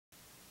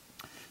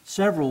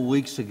Several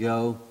weeks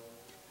ago,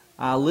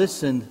 I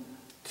listened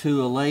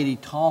to a lady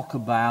talk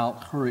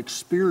about her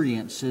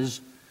experiences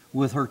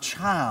with her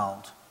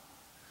child.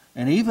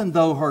 And even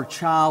though her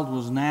child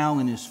was now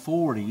in his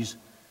 40s,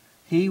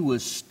 he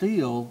was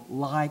still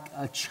like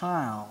a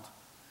child.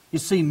 You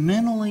see,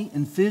 mentally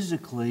and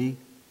physically,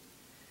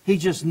 he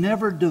just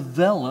never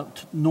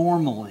developed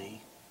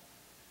normally.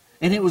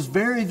 And it was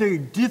very, very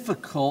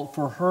difficult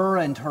for her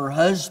and her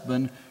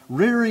husband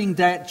rearing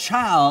that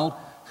child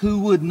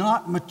who would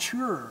not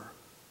mature.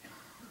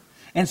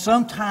 And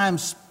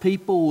sometimes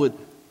people would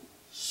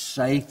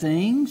say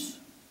things.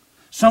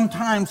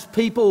 Sometimes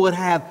people would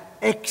have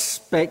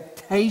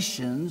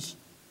expectations.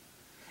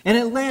 And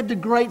it led to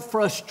great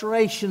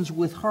frustrations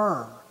with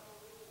her.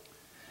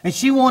 And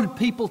she wanted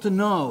people to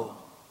know,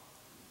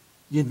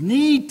 you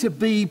need to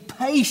be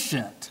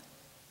patient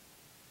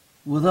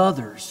with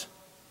others.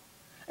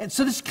 And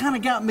so this kind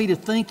of got me to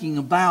thinking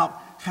about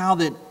how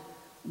that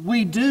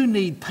we do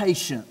need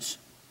patience.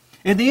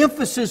 And the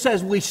emphasis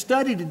as we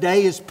study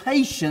today is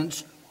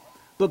patience,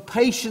 but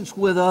patience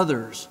with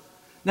others.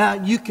 Now,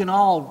 you can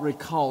all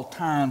recall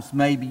times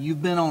maybe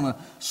you've been on a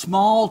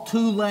small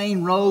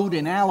 2-lane road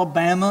in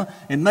Alabama,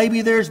 and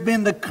maybe there's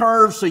been the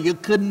curve so you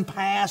couldn't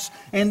pass,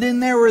 and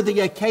then there were the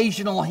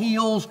occasional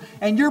hills,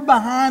 and you're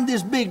behind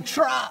this big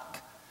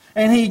truck,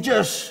 and he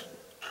just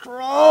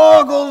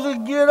struggles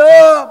to get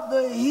up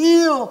the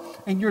hill,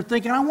 and you're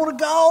thinking, I want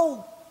to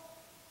go.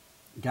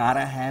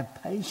 Gotta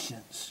have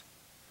patience.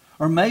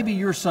 Or maybe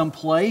you're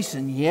someplace,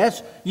 and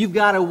yes, you've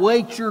got to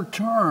wait your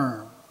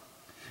turn.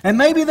 And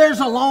maybe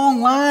there's a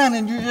long line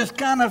and you're just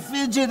kind of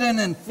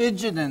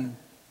fidgeting.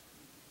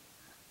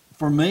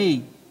 For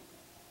me,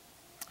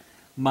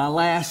 my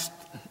last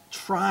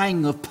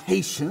trying of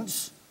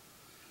patience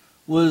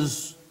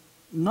was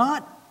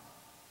not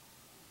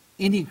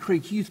Indian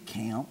Creek Youth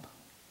Camp,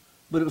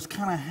 but it was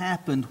kind of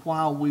happened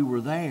while we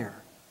were there.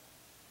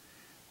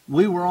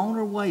 We were on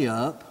our way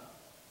up,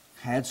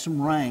 had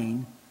some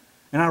rain,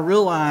 and I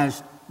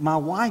realized my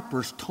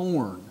wiper's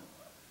torn.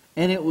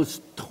 And it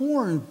was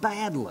torn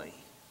badly.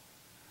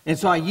 And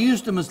so I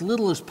used them as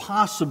little as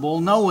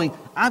possible, knowing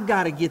I've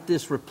got to get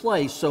this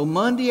replaced. So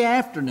Monday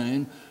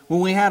afternoon, when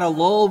we had a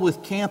lull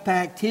with camp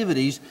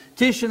activities,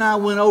 Tish and I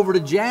went over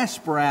to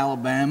Jasper,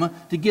 Alabama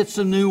to get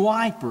some new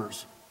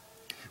wipers.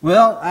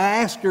 Well, I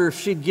asked her if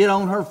she'd get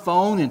on her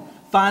phone and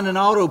find an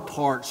auto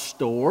parts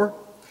store.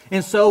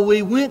 And so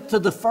we went to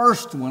the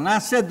first one. I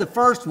said the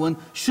first one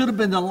should have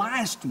been the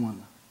last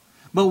one.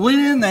 But went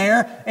in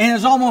there, and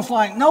it's almost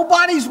like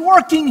nobody's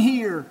working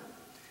here.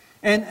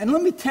 And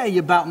let me tell you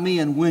about me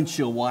and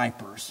windshield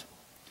wipers.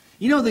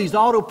 You know, these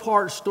auto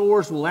parts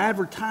stores will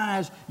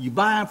advertise, you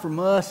buy them from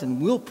us,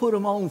 and we'll put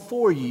them on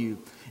for you.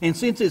 And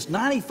since it's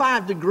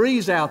 95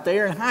 degrees out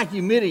there and high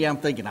humidity, I'm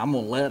thinking, I'm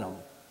going to let them.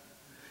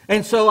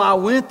 And so I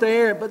went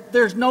there, but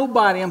there's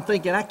nobody. I'm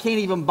thinking, I can't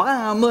even buy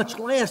them, much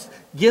less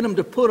get them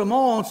to put them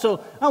on.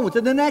 So I went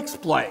to the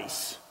next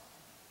place.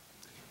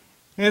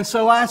 And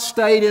so I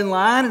stayed in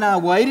line and I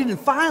waited, and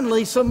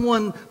finally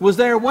someone was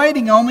there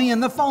waiting on me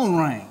and the phone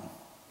rang.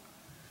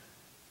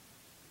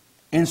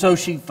 And so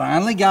she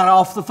finally got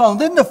off the phone.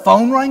 Then the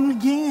phone rang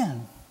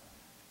again.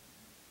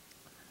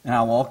 And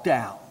I walked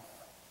out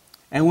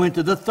and went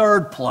to the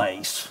third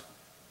place.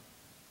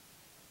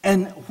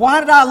 And why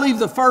did I leave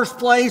the first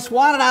place?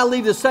 Why did I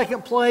leave the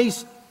second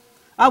place?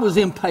 I was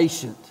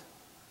impatient.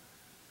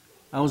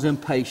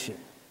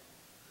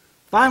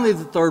 Finally,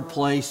 the third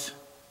place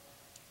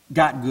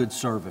got good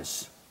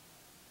service.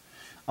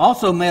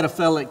 Also met a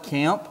fellow at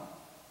camp,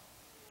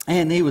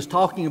 and he was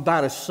talking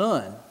about his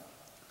son.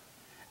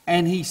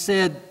 And he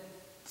said,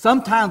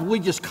 sometimes we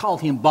just call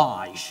him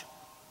Baj.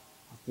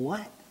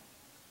 What?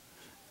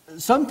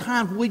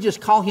 Sometimes we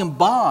just call him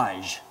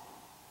Baj.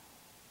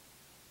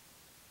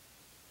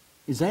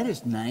 Is that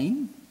his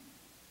name?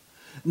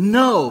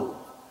 No.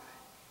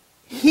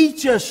 He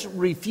just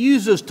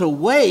refuses to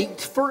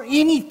wait for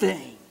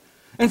anything.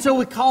 And so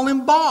we call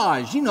him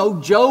Baj. You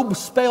know, Job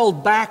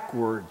spelled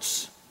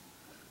backwards.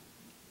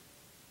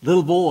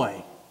 Little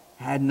boy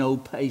had no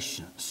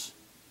patience.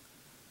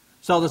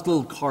 Saw this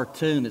little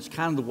cartoon. It's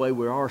kind of the way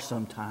we are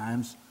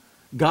sometimes.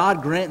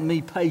 God grant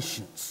me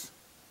patience.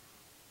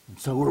 And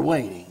so we're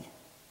waiting.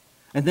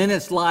 And then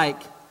it's like,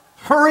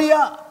 hurry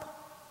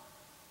up.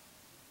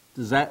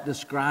 Does that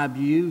describe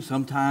you?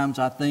 Sometimes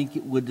I think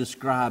it would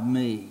describe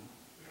me.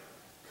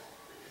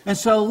 And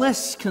so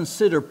let's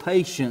consider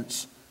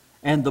patience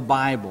and the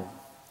Bible.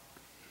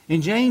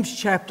 In James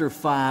chapter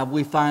 5,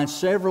 we find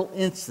several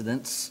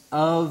incidents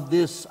of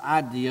this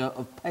idea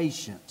of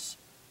patience.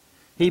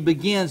 He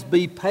begins,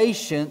 be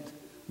patient,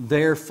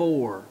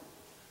 therefore.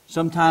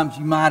 Sometimes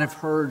you might have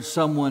heard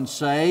someone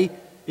say,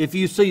 if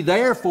you see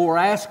therefore,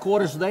 ask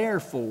what is there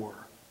for.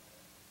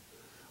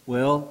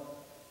 Well,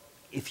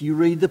 if you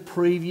read the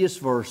previous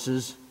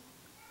verses,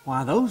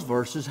 why, those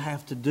verses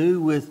have to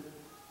do with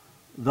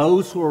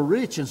those who are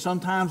rich and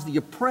sometimes the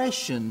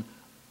oppression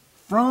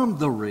from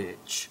the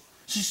rich.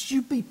 Just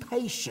you be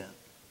patient,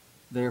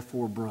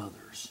 therefore,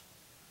 brothers,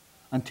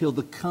 until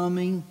the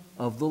coming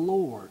of the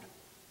Lord.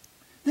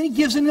 Then he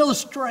gives an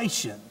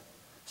illustration.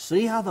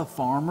 See how the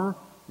farmer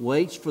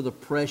waits for the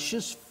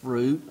precious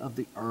fruit of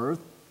the earth,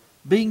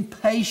 being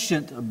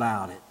patient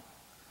about it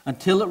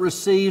until it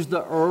receives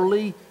the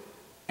early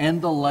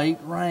and the late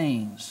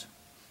rains.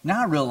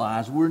 Now I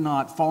realize we're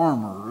not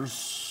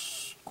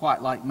farmers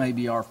quite like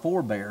maybe our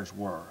forebears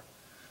were.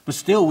 But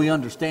still we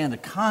understand the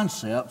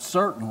concept,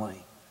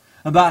 certainly,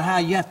 about how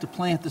you have to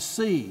plant the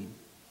seed.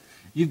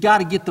 You've got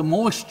to get the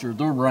moisture,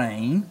 the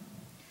rain.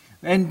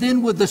 And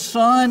then with the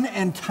sun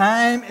and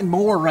time and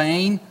more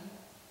rain,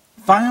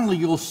 finally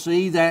you'll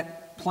see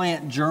that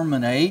plant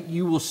germinate.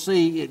 You will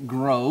see it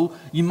grow.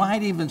 You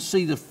might even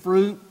see the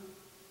fruit,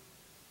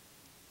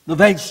 the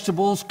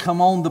vegetables come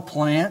on the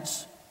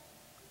plants,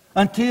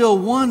 until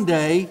one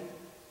day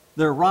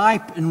they're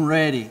ripe and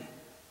ready.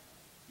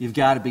 You've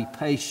got to be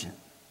patient.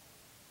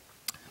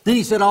 Then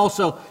he said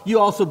you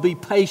also be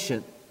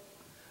patient.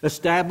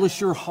 Establish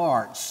your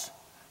hearts,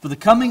 for the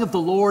coming of the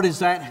Lord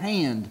is at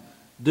hand.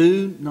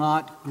 Do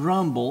not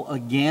grumble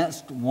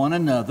against one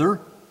another,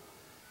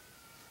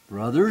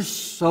 brothers,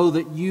 so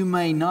that you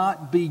may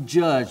not be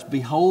judged.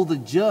 Behold, the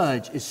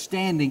judge is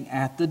standing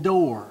at the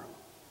door.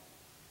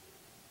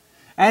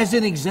 As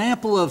an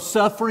example of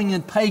suffering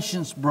and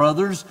patience,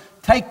 brothers,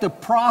 take the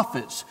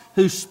prophets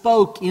who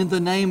spoke in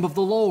the name of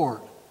the Lord.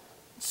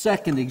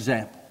 Second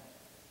example.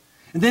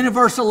 And then in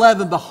verse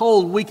 11,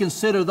 behold, we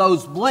consider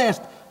those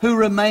blessed who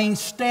remain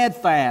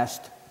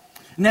steadfast.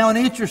 Now, an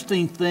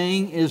interesting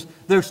thing is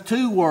there's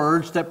two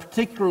words that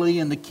particularly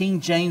in the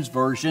King James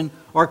Version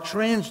are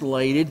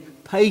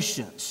translated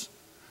patience.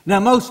 Now,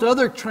 most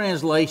other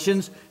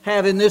translations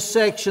have in this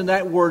section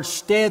that word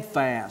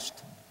steadfast.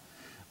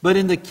 But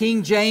in the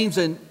King James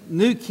and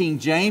New King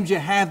James, you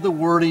have the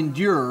word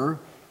endure.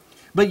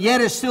 But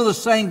yet it's still the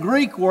same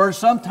Greek word,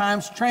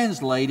 sometimes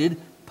translated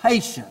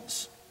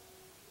patience.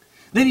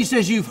 Then he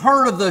says, you've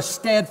heard of the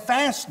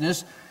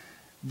steadfastness.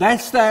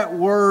 That's that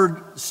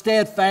word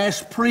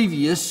steadfast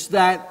previous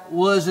that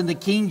was in the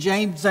King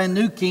James and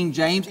New King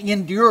James,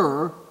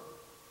 endure.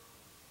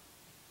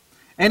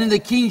 And in the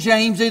King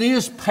James it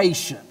is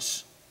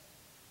patience.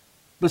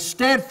 But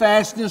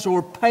steadfastness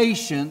or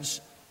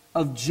patience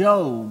of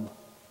Job.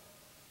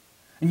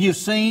 And you've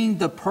seen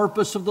the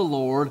purpose of the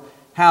Lord,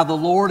 how the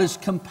Lord is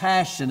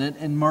compassionate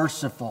and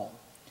merciful.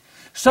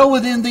 So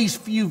within these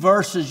few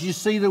verses you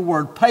see the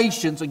word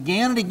patience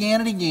again and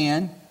again and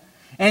again.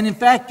 And in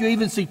fact you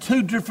even see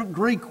two different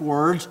Greek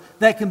words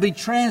that can be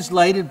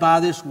translated by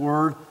this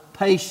word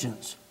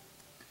patience.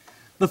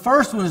 The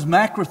first one is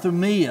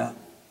macrothumia.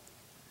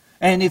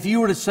 And if you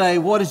were to say,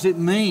 what does it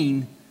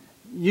mean?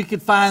 You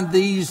could find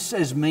these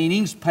as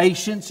meanings: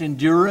 patience,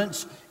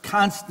 endurance,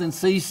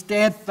 constancy,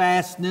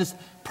 steadfastness,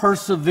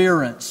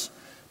 perseverance,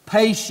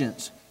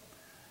 patience.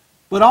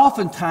 But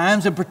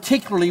oftentimes, and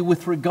particularly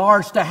with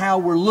regards to how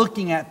we're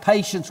looking at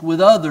patience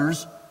with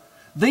others,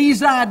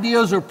 these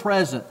ideas are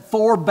present: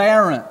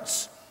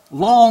 forbearance,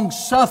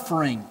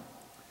 long-suffering,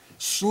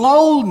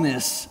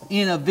 slowness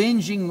in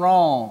avenging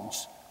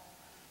wrongs.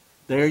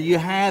 There you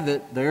have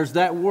it. There's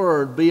that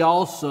word. Be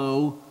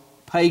also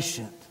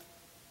patient.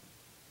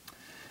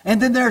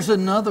 And then there's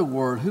another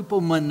word,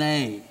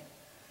 hupomone.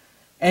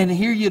 And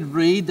here you'd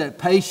read that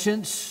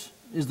patience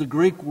is the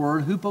Greek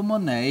word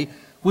hupomone,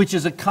 which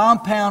is a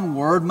compound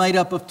word made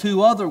up of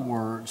two other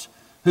words.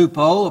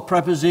 Hupo, a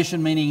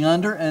preposition meaning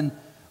under, and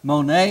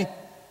mone,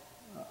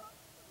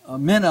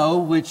 meno,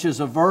 which is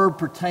a verb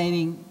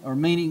pertaining or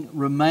meaning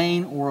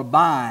remain or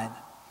abide.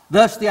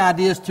 Thus the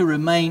idea is to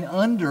remain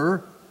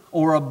under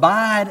or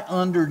abide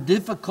under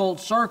difficult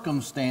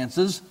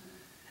circumstances,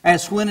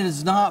 as when it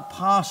is not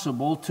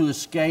possible to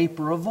escape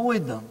or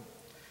avoid them.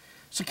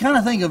 So kind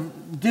of think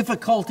of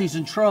difficulties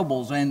and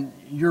troubles, and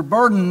you're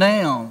burdened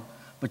down,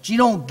 but you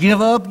don't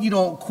give up, you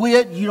don't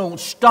quit, you don't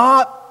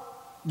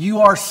stop.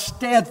 You are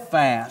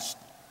steadfast,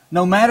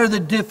 no matter the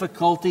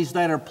difficulties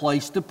that are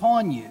placed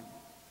upon you.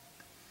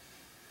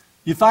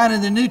 You find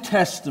in the New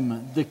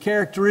Testament the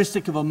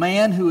characteristic of a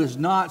man who has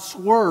not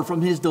swerved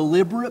from his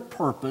deliberate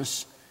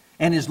purpose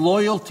and his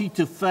loyalty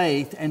to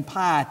faith and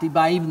piety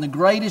by even the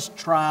greatest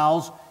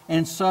trials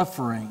and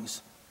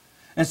sufferings.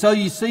 And so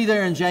you see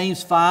there in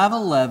James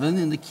 5:11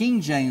 in the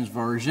King James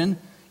Version,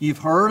 you've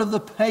heard of the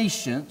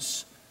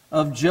patience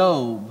of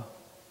Job.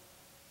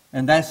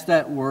 And that's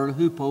that word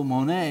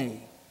hupomone.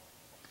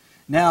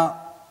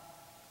 Now,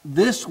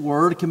 this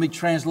word can be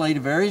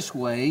translated various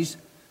ways: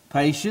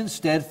 patience,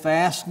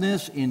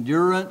 steadfastness,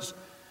 endurance,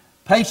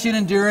 patient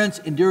endurance,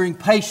 enduring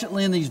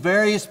patiently in these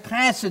various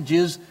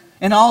passages,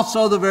 and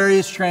also the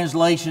various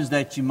translations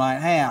that you might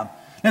have.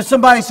 Now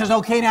somebody says,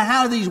 okay, now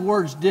how do these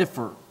words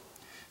differ?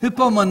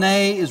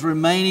 Hupomone is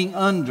remaining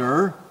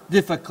under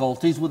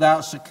difficulties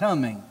without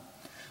succumbing,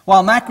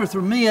 while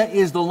macrothumia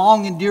is the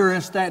long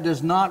endurance that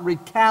does not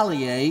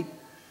retaliate.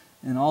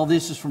 And all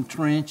this is from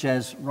Trench,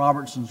 as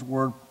Robertson's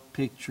Word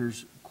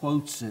Pictures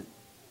quotes it.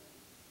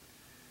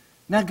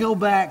 Now go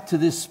back to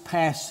this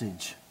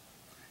passage.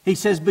 He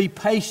says, be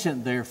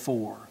patient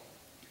therefore.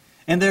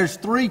 And there's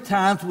 3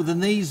 times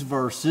within these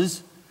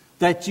verses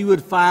that you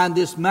would find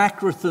this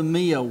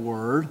macrothumia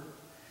word.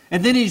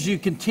 And then as you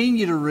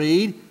continue to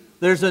read,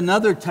 there's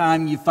another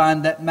time you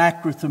find that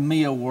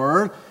macrothumia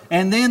word.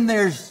 And then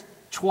there's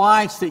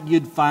twice that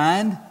you'd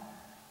find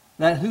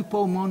that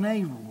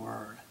hupomone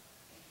word.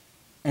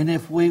 And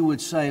if we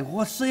would say,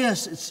 what's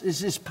this?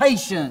 It's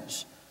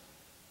patience.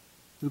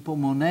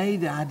 Hupomone,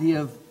 the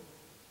idea of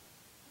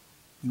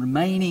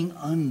remaining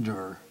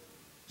under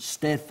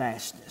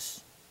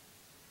steadfastness.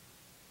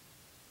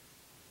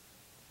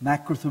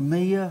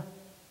 Macrothumia,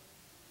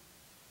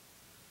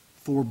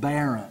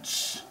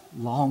 forbearance,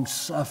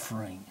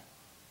 long-suffering.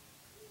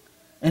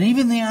 And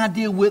even the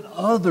idea with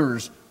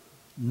others,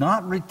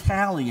 not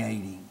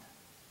retaliating.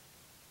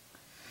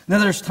 Now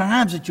there's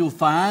times that you'll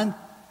find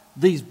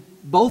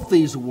both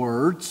these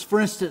words. For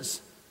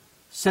instance,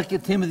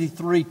 2 Timothy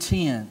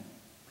 3:10.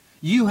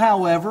 You,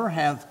 however,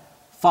 have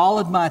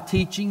followed my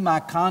teaching, my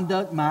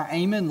conduct, my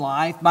aim in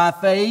life, my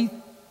faith,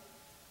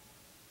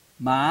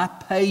 my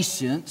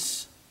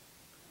patience,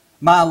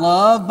 my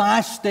love,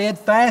 my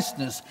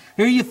steadfastness.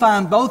 Here you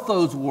find both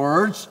those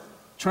words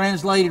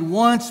translated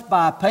once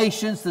by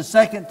patience. The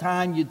second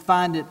time you'd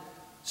find it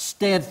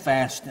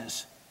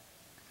steadfastness.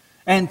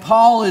 And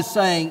Paul is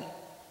saying,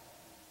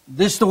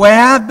 this is the way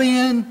I've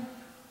been.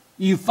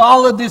 You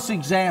followed this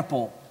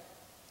example.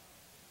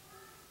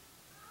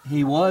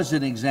 He was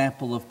an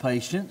example of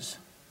patience.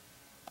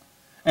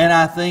 And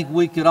I think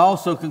we could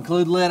also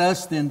conclude, let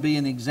us then be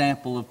an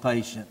example of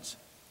patience.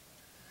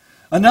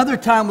 Another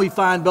time we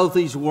find both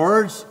these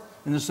words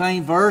in the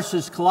same verse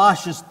is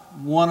Colossians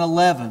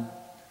 1:11.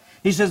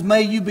 He says,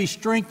 may you be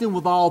strengthened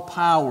with all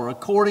power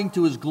according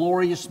to His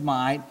glorious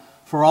might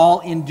for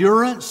all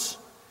endurance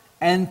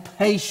and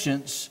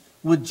patience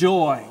with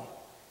joy.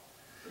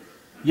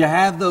 You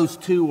have those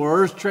two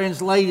words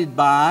translated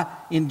by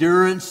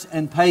endurance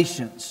and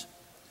patience.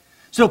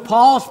 So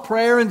Paul's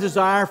prayer and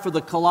desire for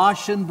the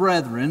Colossian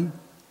brethren,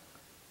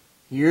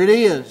 here it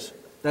is,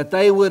 that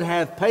they would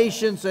have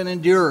patience and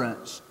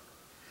endurance.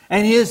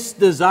 And his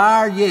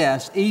desire,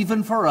 yes,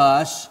 even for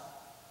us,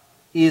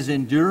 is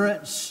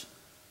endurance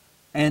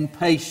and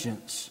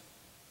patience.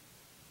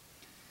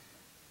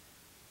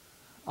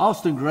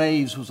 Austin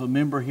Graves was a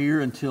member here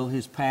until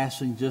his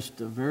passing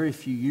just a very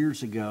few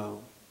years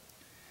ago.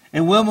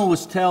 And Wilma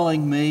was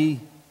telling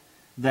me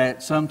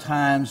that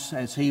sometimes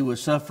as he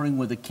was suffering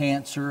with a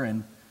cancer,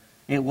 and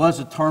it was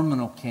a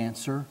terminal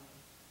cancer,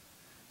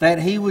 that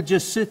he would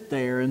just sit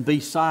there and be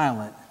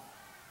silent.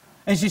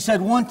 And she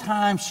said one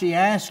time she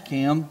asked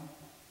him,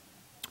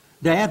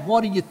 Dad,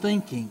 what are you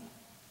thinking?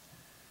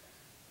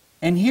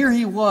 And here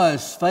he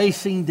was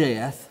facing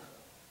death,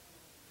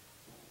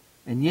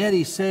 and yet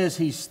he says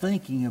he's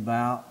thinking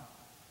about,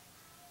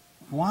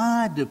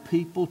 why do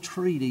people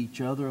treat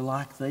each other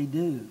like they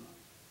do?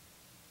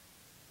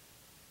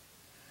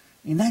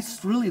 And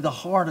that's really the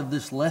heart of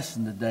this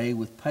lesson today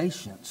with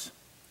patience.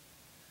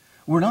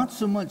 We're not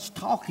so much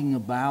talking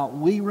about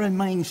we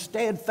remain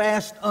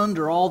steadfast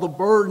under all the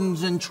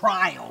burdens and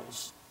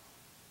trials.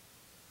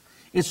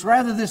 It's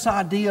rather this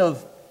idea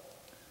of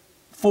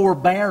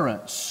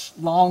forbearance,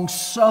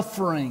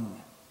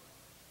 long-suffering,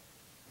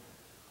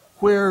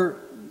 where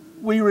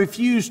we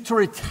refuse to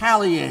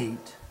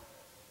retaliate,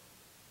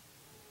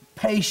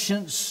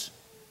 patience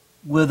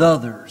with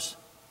others.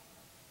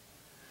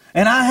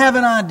 And I have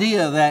an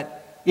idea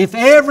that if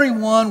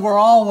everyone were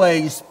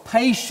always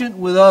patient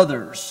with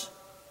others,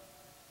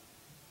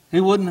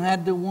 he wouldn't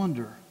have to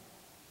wonder,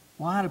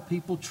 why do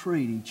people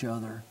treat each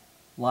other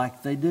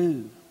like they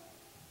do?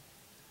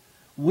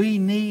 We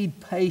need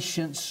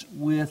patience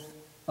with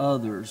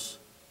others.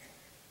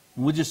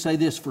 And we'll just say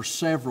this for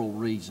several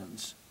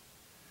reasons.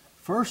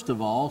 First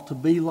of all, to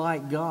be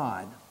like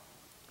God.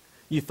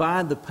 You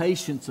find the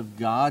patience of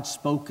God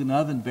spoken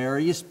of in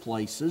various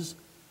places.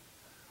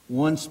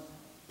 One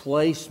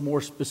place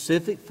more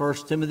specific,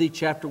 1 Timothy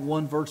chapter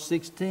 1, verse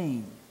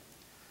 16.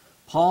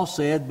 Paul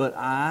said, but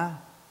I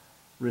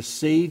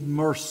received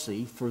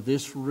mercy for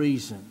this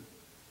reason,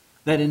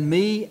 that in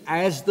me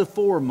as the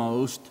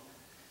foremost,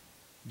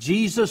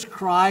 Jesus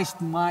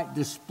Christ might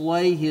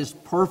display His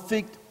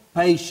perfect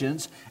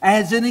patience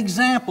as an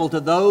example to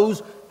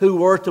those who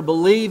were to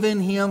believe in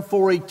Him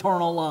for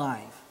eternal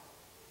life.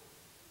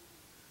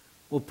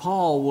 Well,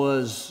 Paul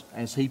was,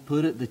 as he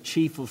put it, the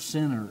chief of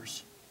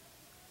sinners.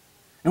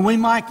 And we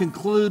might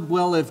conclude,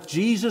 well, if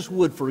Jesus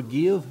would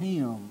forgive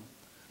him,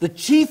 the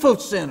chief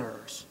of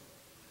sinners,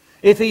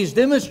 if He's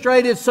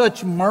demonstrated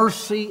such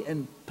mercy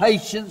and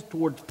patience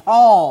towards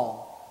Paul,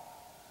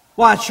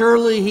 why,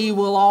 surely He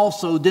will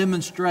also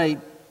demonstrate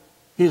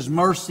His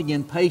mercy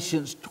and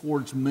patience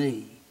towards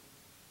me.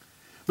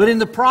 But in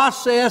the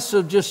process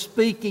of just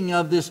speaking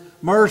of this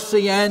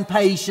mercy and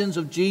patience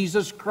of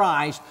Jesus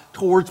Christ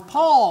towards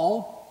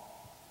Paul,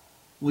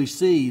 we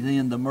see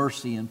then the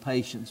mercy and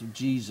patience of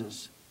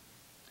Jesus.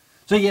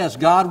 So yes,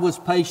 God was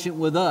patient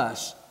with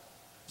us.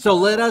 So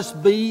let us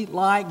be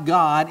like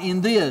God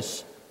in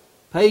this,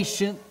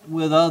 patient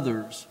with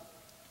others.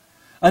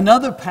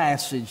 Another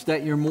passage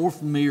that you're more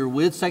familiar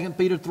with, 2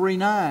 Peter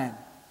 3:9.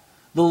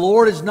 The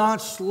Lord is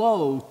not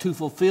slow to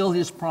fulfill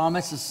His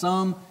promise, as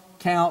some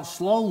count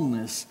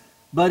slowness,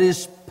 but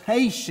is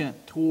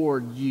patient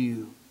toward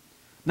you,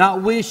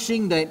 not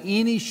wishing that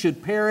any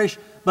should perish,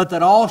 but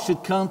that all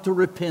should come to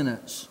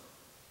repentance.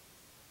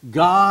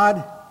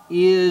 God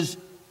is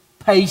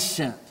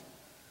patient.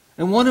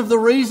 And one of the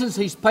reasons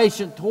He's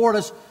patient toward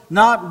us,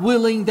 not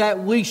willing that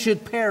we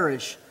should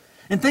perish.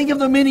 And think of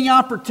the many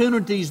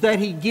opportunities that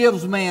He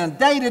gives man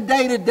day to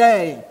day to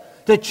day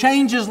to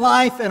change his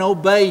life and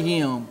obey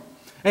Him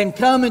and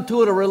come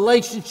into a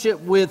relationship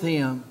with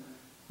Him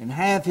and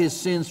have his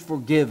sins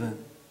forgiven.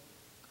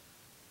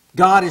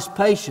 God is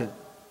patient.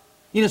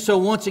 So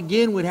once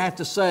again we'd have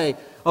to say,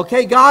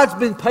 okay, God's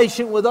been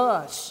patient with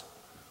us.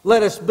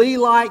 Let us be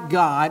like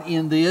God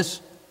in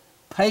this,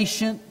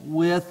 patient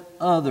with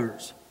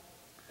others.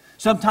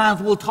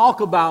 Sometimes we'll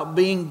talk about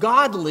being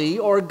godly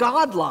or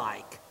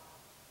godlike.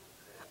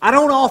 I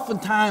don't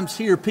oftentimes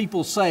hear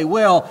people say,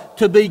 well,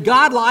 to be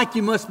godlike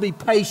you must be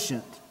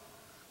patient.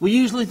 We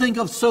usually think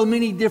of so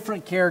many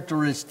different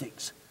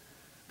characteristics.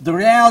 The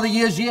reality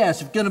is,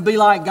 yes, if you're going to be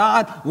like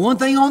God, one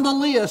thing on the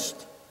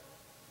list,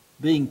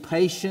 being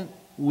patient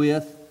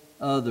with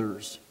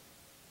others.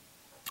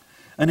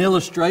 An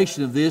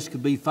illustration of this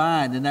could be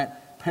found in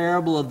that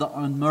parable of the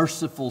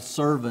unmerciful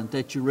servant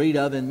that you read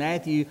of in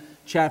Matthew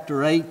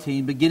chapter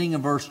 18, beginning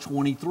in verse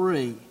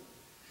 23.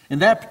 In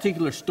that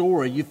particular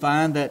story, you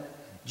find that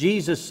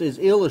Jesus is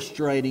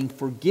illustrating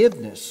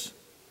forgiveness.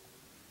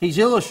 He's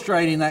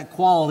illustrating that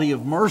quality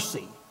of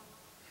mercy.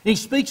 He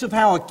speaks of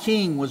how a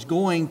king was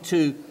going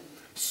to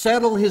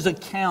settle his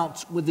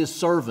accounts with his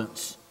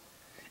servants.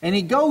 And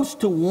he goes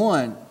to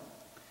one,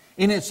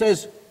 and it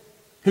says,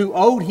 who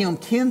owed him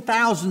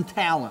 10,000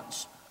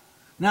 talents.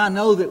 Now I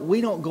know that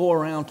we don't go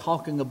around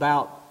talking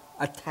about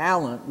a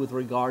talent with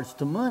regards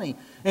to money.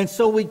 And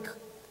so we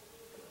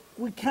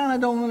kind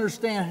of don't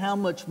understand how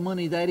much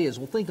money that is.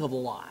 Well, think of a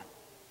lot.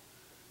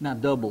 Now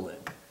double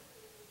it.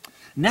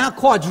 Now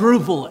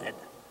quadruple it.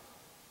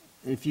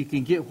 If you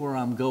can get where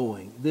I'm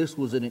going. This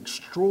was an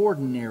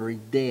extraordinary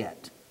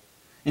debt.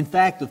 In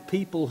fact, of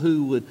people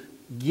who would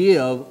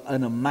give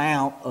an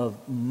amount of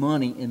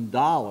money in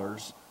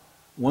dollars,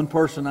 one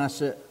person I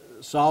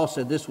saw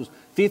said this was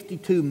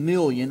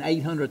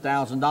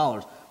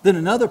 $52,800,000. Then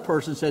another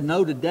person said,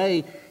 no,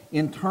 today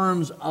in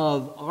terms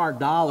of our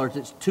dollars,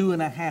 it's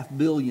 $2.5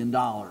 billion.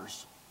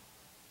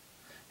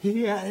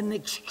 He had an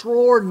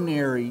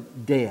extraordinary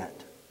debt.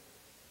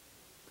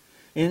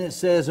 And it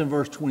says in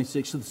verse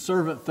 26, so the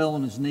servant fell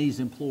on his knees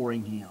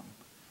imploring him.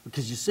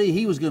 Because you see,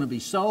 he was going to be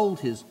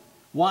sold, his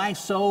wife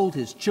sold,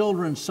 his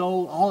children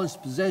sold, all his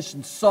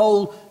possessions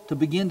sold to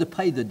begin to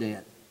pay the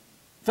debt.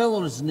 Fell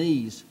on his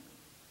knees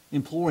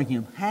imploring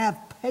him, have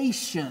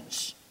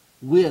patience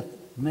with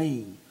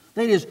me.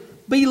 That is,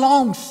 be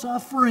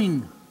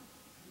long-suffering.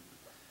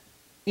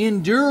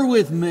 Endure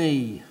with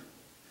me.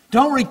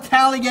 Don't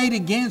retaliate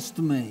against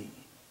me.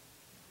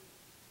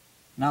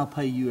 And I'll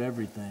pay you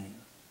everything.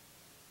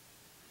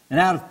 And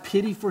out of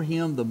pity for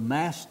him, the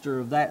master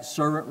of that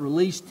servant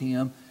released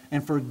him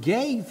and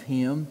forgave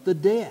him the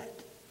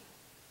debt.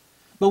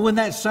 But when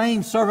that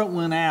same servant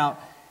went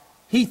out,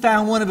 he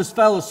found one of his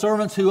fellow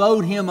servants who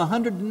owed him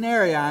 100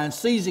 denarii, and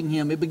seizing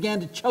him, he began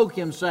to choke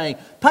him, saying,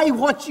 pay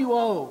what you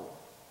owe.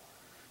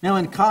 Now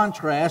in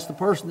contrast, the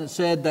person that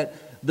said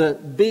that the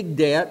big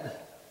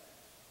debt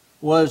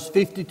was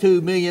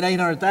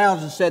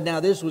 $52,800,000 said now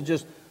this was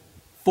just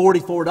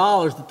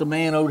 $44 that the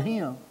man owed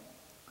him.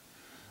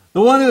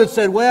 The one who had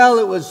said, well,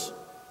 it was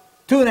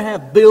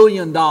 $2.5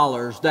 billion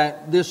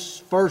that this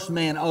first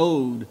man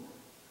owed,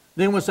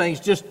 then was saying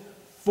it's just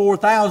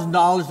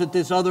 $4,000 that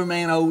this other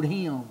man owed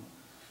him.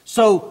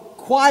 So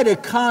quite a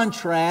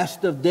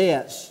contrast of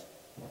debts.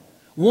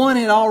 One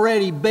had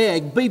already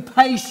begged, be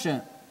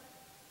patient,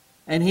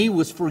 and he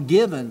was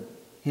forgiven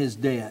his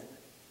debt.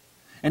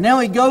 And now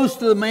he goes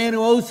to the man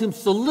who owes him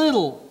so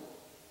little,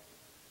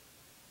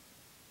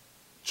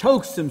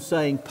 chokes him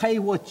saying, pay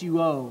what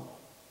you owe.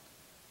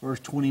 Verse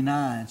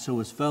 29, so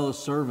his fellow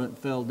servant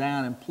fell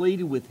down and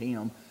pleaded with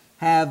him,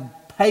 have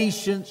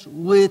patience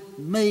with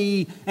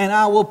me and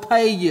I will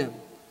pay you.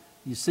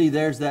 You see,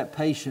 there's that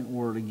patient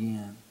word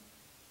again.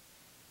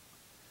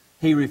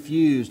 He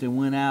refused and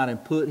went out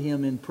and put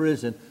him in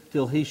prison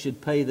till he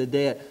should pay the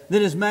debt.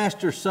 Then his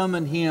master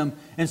summoned him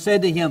and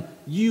said to him,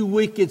 you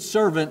wicked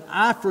servant,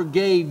 I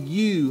forgave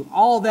you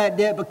all that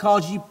debt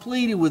because you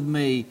pleaded with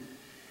me.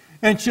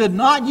 And should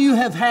not you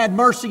have had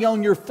mercy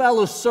on your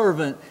fellow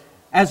servant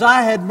as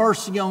I had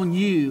mercy on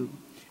you?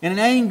 And in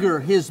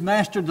anger his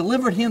master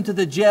delivered him to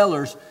the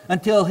jailers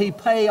until he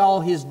pay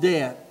all his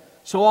debt.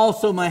 So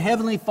also my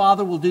heavenly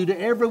Father will do to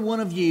every one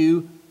of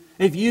you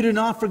if you do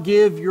not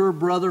forgive your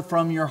brother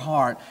from your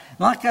heart.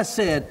 Like I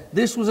said,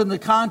 this was in the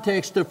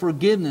context of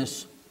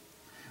forgiveness.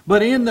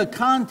 But in the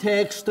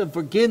context of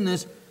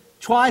forgiveness,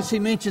 twice he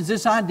mentions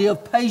this idea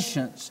of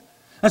patience.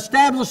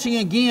 Establishing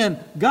again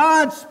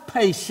God's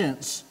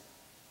patience.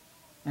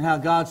 And how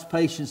God's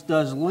patience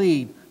does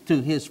lead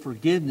to His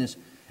forgiveness.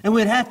 And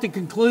we'd have to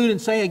conclude and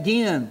say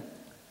again,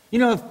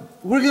 if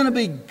we're going to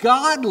be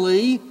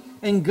godly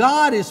and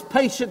God is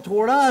patient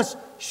toward us,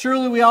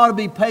 surely we ought to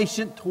be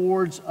patient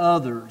towards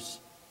others.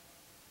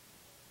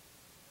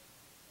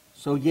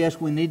 So yes,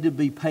 we need to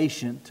be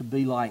patient to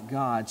be like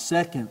God.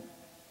 Second,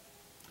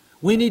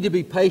 we need to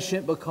be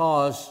patient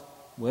because,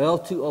 well,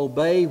 to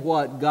obey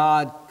what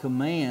God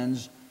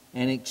commands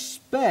and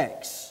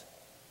expects,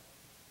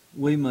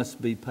 we must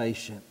be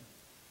patient.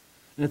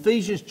 In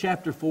Ephesians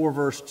chapter 4,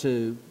 verse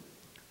 2,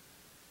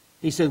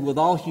 he said, with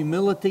all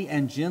humility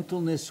and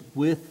gentleness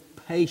with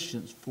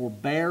patience,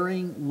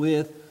 forbearing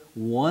with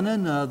one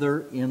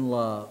another in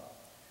love.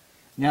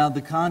 Now,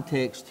 the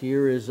context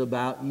here is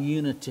about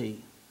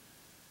unity.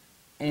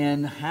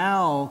 And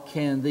how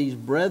can these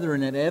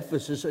brethren at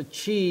Ephesus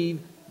achieve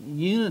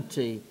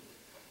unity?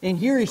 And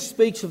here he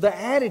speaks of the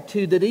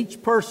attitude that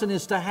each person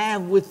is to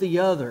have with the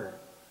other.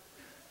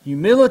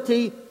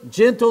 Humility,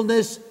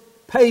 gentleness,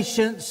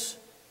 patience,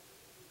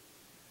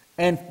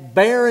 and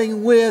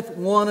bearing with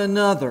one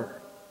another.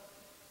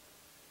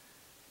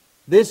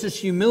 This is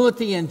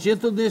humility and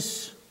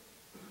gentleness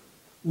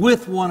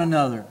with one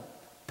another.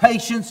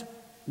 Patience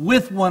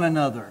with one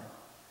another.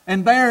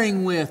 And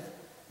bearing with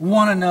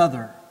one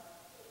another.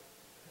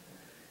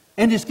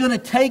 And it's going to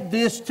take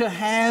this to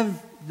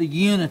have the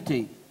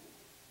unity.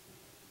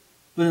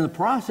 But in the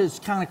process,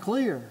 it's kind of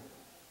clear.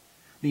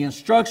 The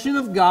instruction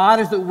of God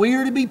is that we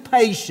are to be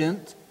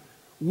patient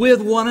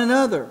with one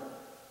another.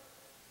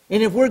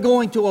 And if we're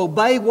going to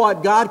obey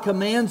what God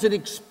commands and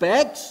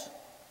expects,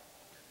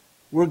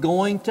 we're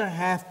going to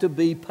have to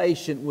be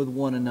patient with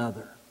one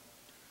another.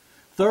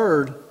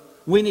 Third,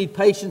 we need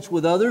patience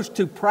with others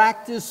to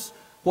practice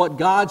what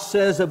God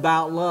says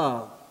about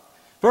love.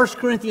 1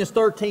 Corinthians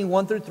 13,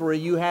 1 through 3,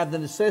 you have the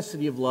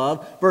necessity of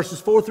love. Verses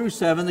 4 through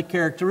 7, the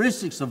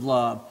characteristics of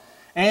love.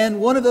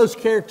 And one of those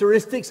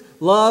characteristics,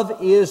 love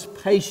is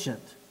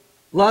patient.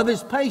 Love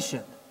is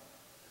patient.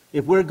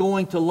 If we're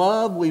going to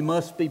love, we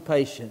must be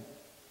patient.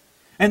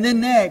 And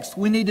then next,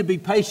 we need to be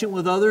patient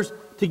with others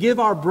to give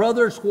our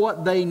brothers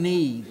what they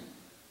need.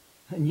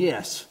 And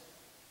yes,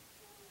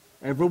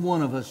 every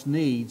one of us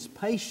needs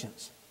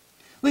patience.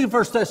 Look at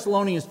 1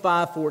 Thessalonians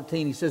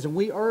 5:14. He says, and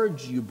we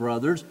urge you,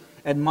 brothers,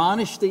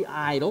 admonish the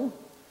idle,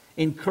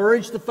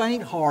 encourage the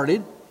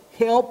faint-hearted,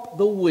 help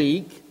the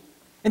weak,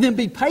 and then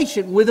be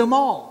patient with them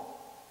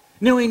all.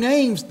 Now he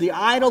names the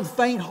idle, the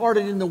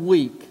faint-hearted, and the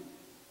weak.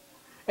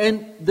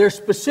 And there's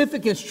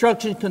specific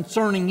instruction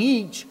concerning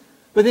each,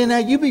 but then now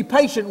you be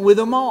patient with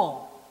them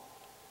all.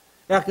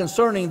 Now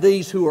concerning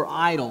these who are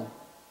idle,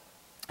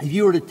 if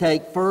you were to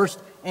take 1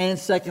 and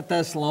 2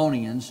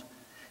 Thessalonians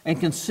and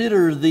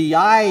consider the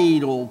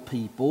idle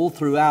people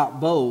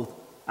throughout both,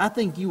 I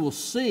think you will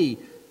see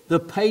the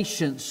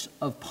patience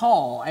of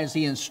Paul as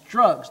he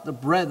instructs the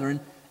brethren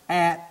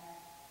at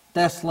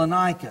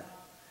Thessalonica.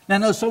 Now I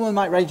know someone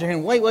might raise their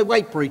hand,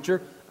 wait,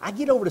 preacher. I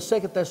get over to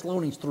 2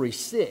 Thessalonians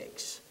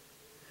 3:6.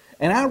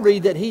 And I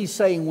read that he's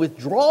saying,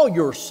 withdraw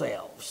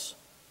yourselves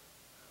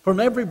from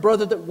every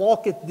brother that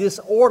walketh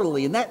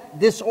disorderly. And that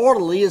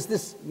disorderly is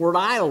this word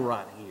idle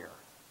right here.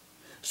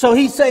 So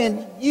he's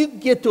saying, you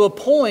get to a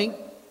point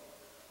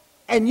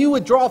and you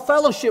withdraw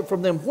fellowship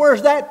from them.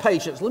 Where's that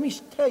patience? Let me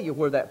tell you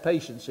where that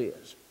patience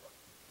is.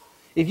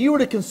 If you were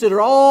to consider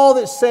all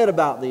that's said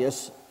about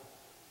this,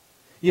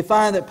 you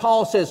find that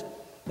Paul says,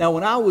 now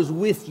when I was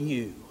with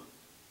you,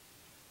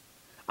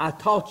 I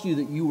taught you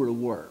that you were to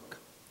work.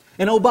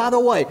 And oh, by the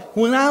way,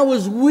 when I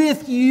was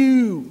with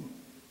you,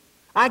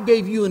 I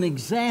gave you an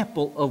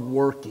example of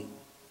working.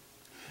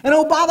 And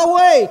oh, by the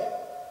way,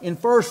 in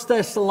 1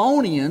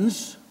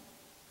 Thessalonians,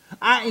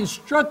 I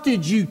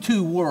instructed you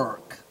to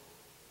work.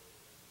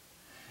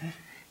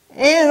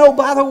 And oh,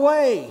 by the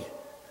way,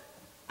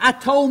 I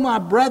told my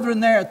brethren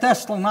there at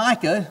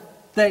Thessalonica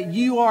that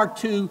you are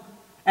to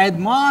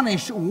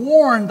admonish,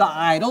 warn the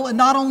idle, and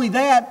not only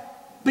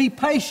that, be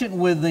patient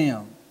with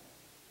them.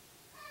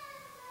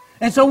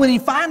 And so when he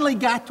finally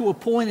got to a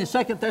point in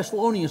 2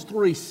 Thessalonians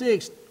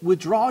 3:6,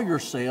 withdraw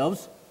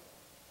yourselves,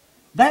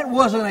 that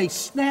wasn't a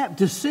snap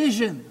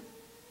decision,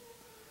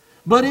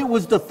 but it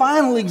was the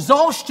final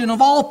exhaustion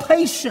of all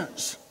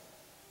patience.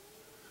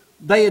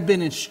 They had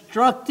been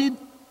instructed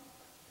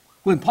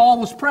when Paul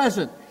was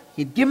present.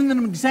 He'd given them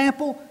an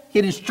example. He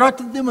had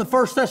instructed them in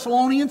 1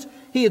 Thessalonians.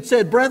 He had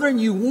said, brethren,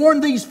 you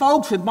warn these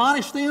folks,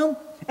 admonish them,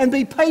 and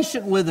be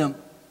patient with them.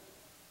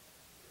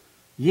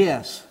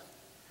 Yes,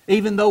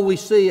 even though we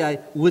see a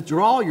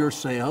withdraw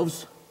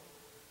yourselves,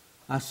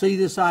 I see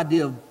this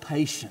idea of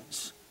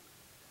patience.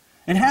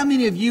 And how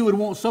many of you would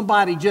want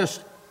somebody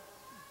just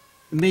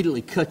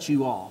immediately cut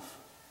you off,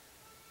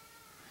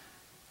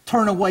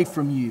 turn away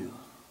from you,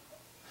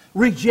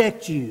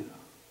 reject you?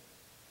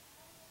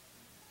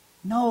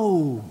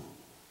 No,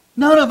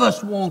 none of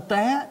us want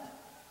that.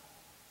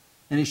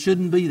 And it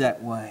shouldn't be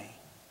that way.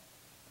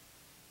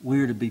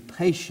 We're to be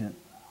patient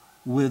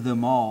with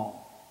them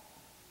all.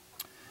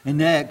 And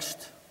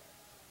next,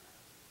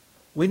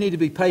 we need to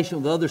be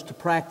patient with others to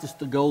practice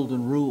the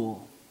golden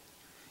rule.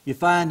 You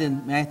find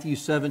in Matthew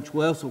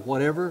 7:12, so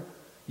whatever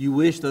you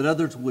wish that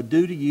others would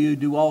do to you,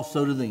 do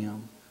also to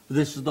them. For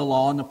this is the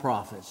law and the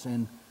prophets.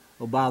 And,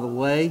 oh, by the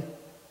way,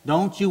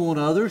 don't you want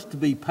others to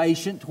be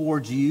patient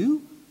towards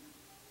you?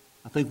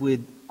 I think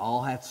we'd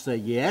all have to say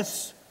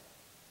yes.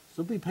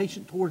 So be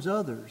patient towards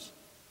others.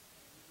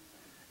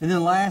 And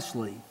then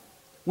lastly,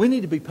 we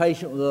need to be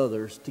patient with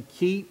others to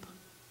keep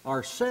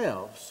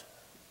ourselves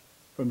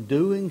from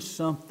doing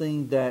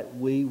something that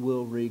we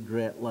will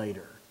regret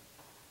later.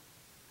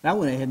 Now I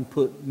went ahead and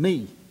put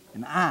me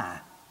and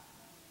I,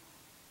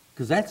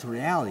 because that's the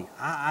reality.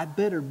 I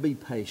better be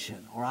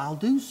patient or I'll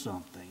do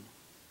something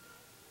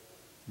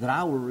that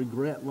I will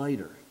regret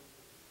later.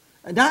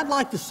 And I'd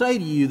like to say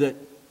to you that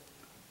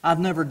I've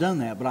never done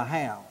that, but I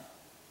have.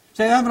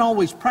 See, I haven't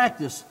always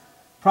practiced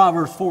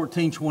Proverbs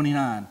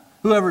 14:29.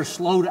 Whoever is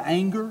slow to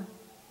anger,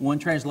 one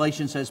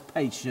translation says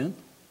patient,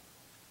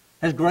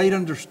 has great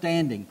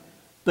understanding.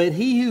 But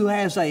he who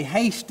has a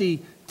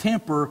hasty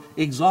temper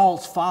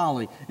exalts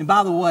folly. And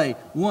by the way,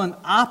 one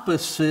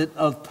opposite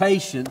of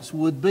patience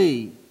would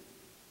be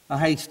a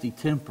hasty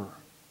temper.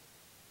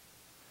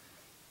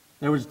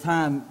 There was a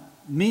time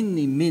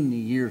many, many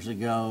years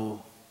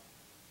ago,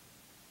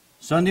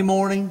 Sunday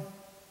morning,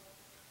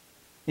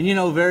 and you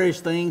know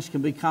various things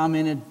can be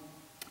commented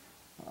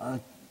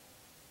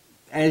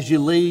as you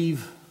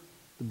leave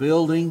the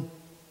building.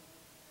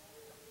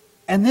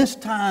 And this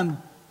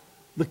time,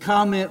 the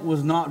comment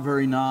was not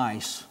very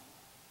nice.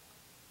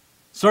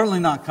 Certainly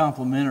not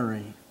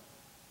complimentary.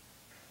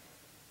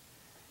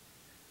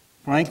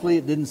 Frankly,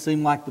 it didn't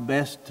seem like the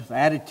best of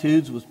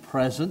attitudes was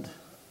present.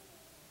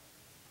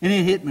 And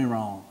it hit me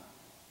wrong.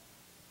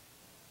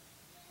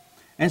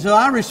 And so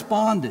I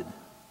responded.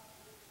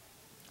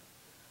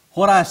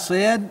 What I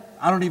said,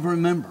 I don't even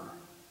remember.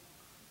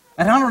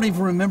 And I don't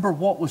even remember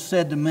what was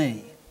said to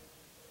me.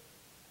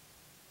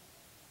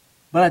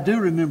 But I do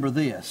remember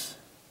this.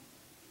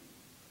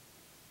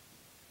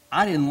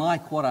 I didn't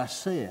like what I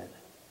said,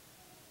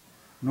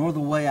 nor the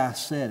way I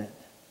said it.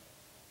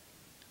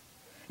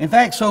 In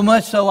fact, so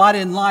much so I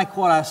didn't like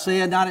what I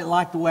said, and I didn't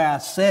like the way I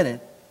said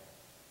it.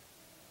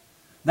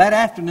 That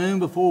afternoon,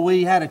 before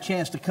we had a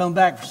chance to come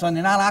back for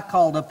Sunday night, I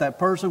called up that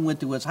person,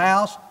 went to his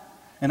house,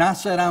 and I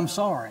said, I'm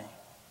sorry.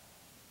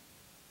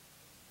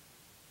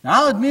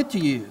 Now, I'll admit to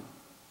you,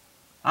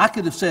 I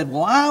could have said,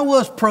 well, I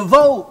was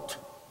provoked.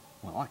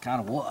 Well, I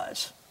kind of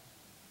was.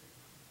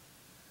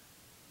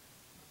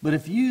 But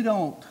if you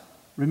don't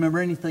remember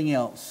anything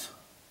else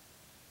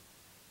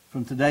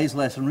from today's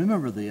lesson,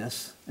 remember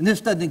this, and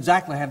this doesn't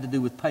exactly have to do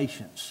with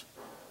patience.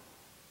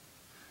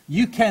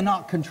 You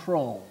cannot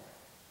control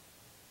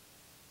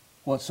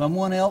what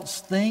someone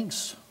else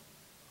thinks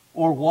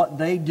or what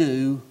they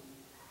do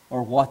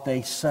or what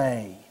they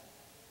say.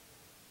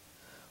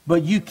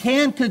 But you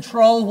can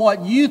control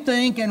what you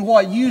think and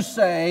what you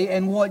say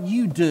and what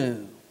you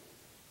do.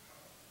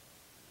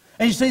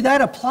 And you see,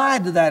 that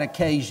applied to that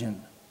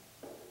occasion.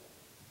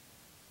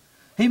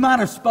 He might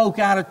have spoke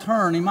out of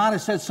turn. He might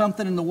have said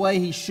something in the way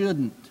he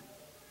shouldn't.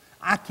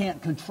 I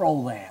can't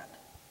control that.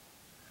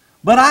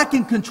 But I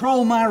can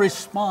control my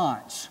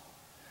response.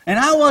 And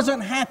I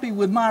wasn't happy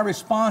with my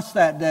response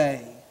that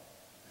day.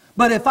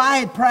 But if I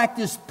had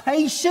practiced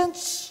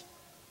patience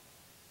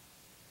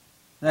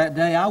that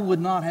day, I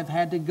would not have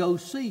had to go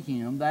see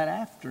him that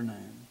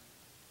afternoon.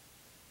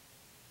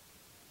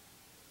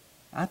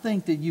 I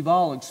think that you've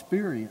all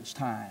experienced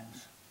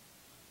times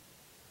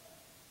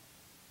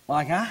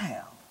like I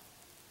have.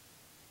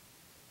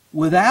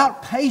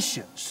 Without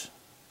patience,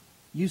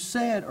 you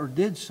said or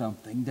did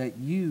something that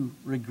you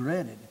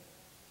regretted.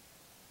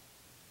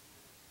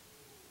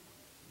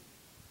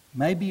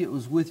 Maybe it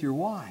was with your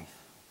wife.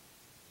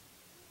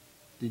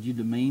 Did you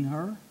demean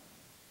her?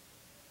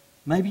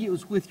 Maybe it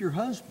was with your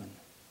husband.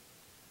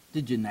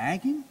 Did you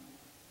nag him?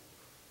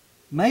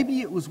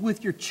 Maybe it was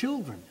with your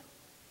children.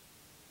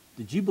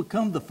 Did you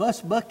become the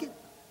fuss bucket?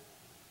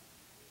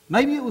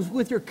 Maybe it was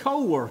with your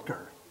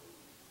coworker.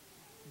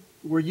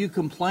 Were you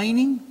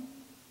complaining?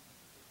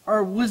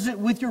 Or was it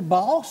with your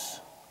boss?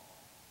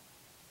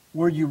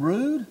 Were you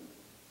rude?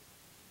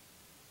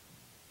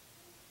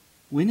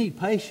 We need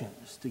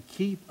patience to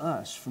keep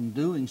us from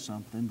doing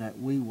something that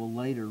we will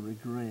later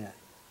regret.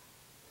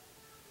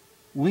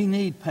 We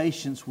need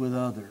patience with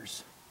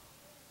others.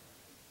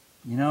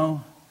 You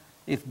know,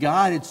 if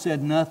God had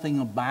said nothing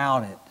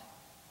about it,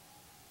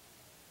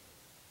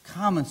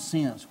 common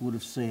sense would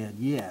have said,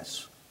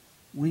 yes,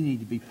 we need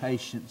to be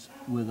patient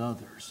with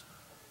others.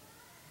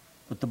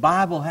 But the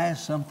Bible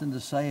has something to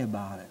say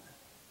about it.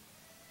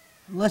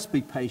 Let's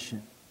be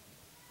patient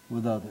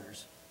with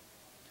others.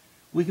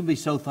 We can be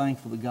so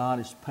thankful that God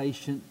is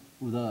patient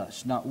with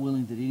us, not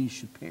willing that any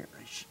should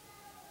perish.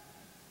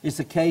 It's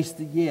a case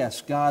that,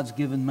 yes, God's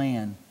given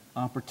man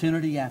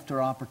opportunity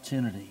after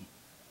opportunity.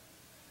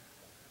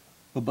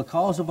 But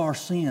because of our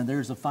sin,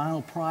 there's a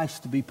final price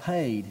to be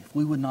paid if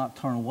we would not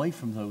turn away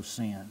from those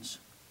sins.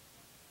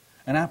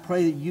 And I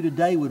pray that you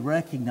today would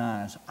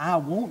recognize, I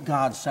want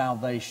God's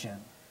salvation.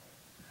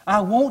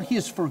 I want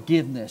His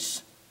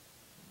forgiveness.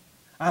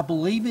 I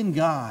believe in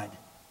God.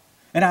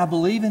 And I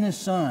believe in His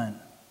Son.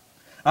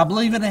 I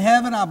believe in a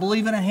heaven. I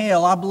believe in a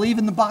hell. I believe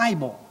in the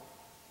Bible.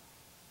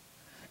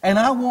 And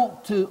I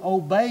want to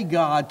obey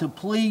God to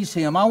please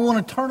Him. I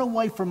want to turn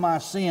away from my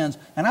sins.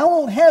 And I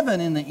want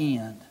heaven in the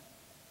end.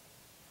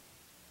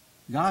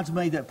 God's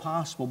made that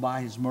possible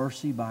by His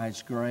mercy, by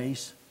His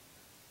grace.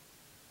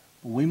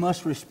 But we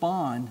must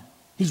respond.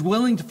 He's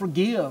willing to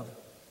forgive.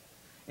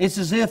 It's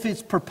as if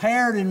it's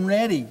prepared and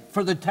ready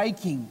for the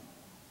taking.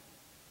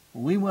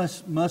 We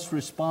must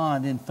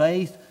respond in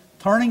faith,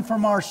 turning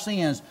from our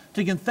sins,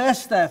 to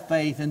confess that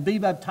faith and be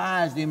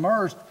baptized,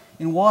 immersed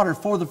in water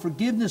for the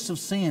forgiveness of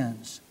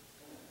sins.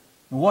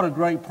 And what a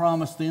great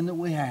promise then that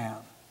we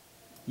have.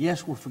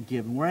 Yes, we're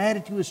forgiven. We're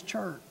added to His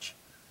church.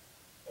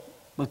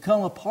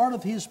 Become a part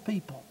of His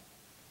people.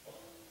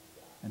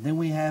 And then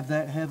we have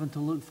that heaven to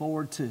look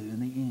forward to in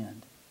the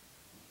end.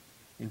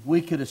 If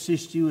we could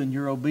assist you in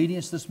your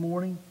obedience this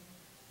morning,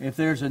 if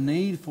there's a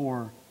need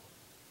for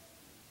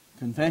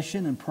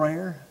confession and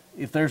prayer,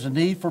 if there's a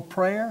need for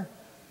prayer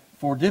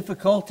for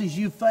difficulties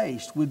you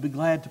faced, we'd be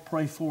glad to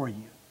pray for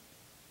you.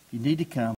 If you need to come,